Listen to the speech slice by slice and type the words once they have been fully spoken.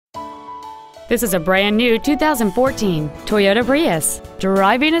This is a brand new 2014 Toyota Prius,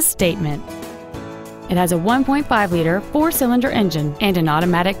 driving a statement. It has a 1.5-liter four-cylinder engine and an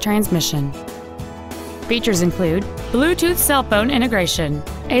automatic transmission. Features include Bluetooth cell phone integration,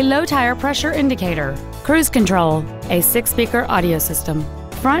 a low tire pressure indicator, cruise control, a 6-speaker audio system,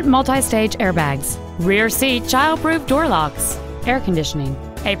 front multi-stage airbags, rear seat child-proof door locks, air conditioning,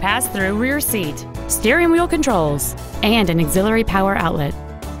 a pass-through rear seat, steering wheel controls, and an auxiliary power outlet.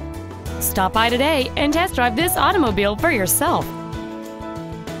 Stop by today and test drive this automobile for yourself.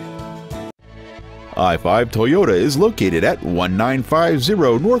 I-5 Toyota is located at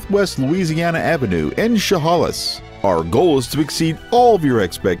 1950 Northwest Louisiana Avenue in Chehalis. Our goal is to exceed all of your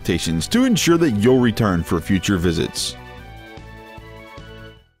expectations to ensure that you'll return for future visits.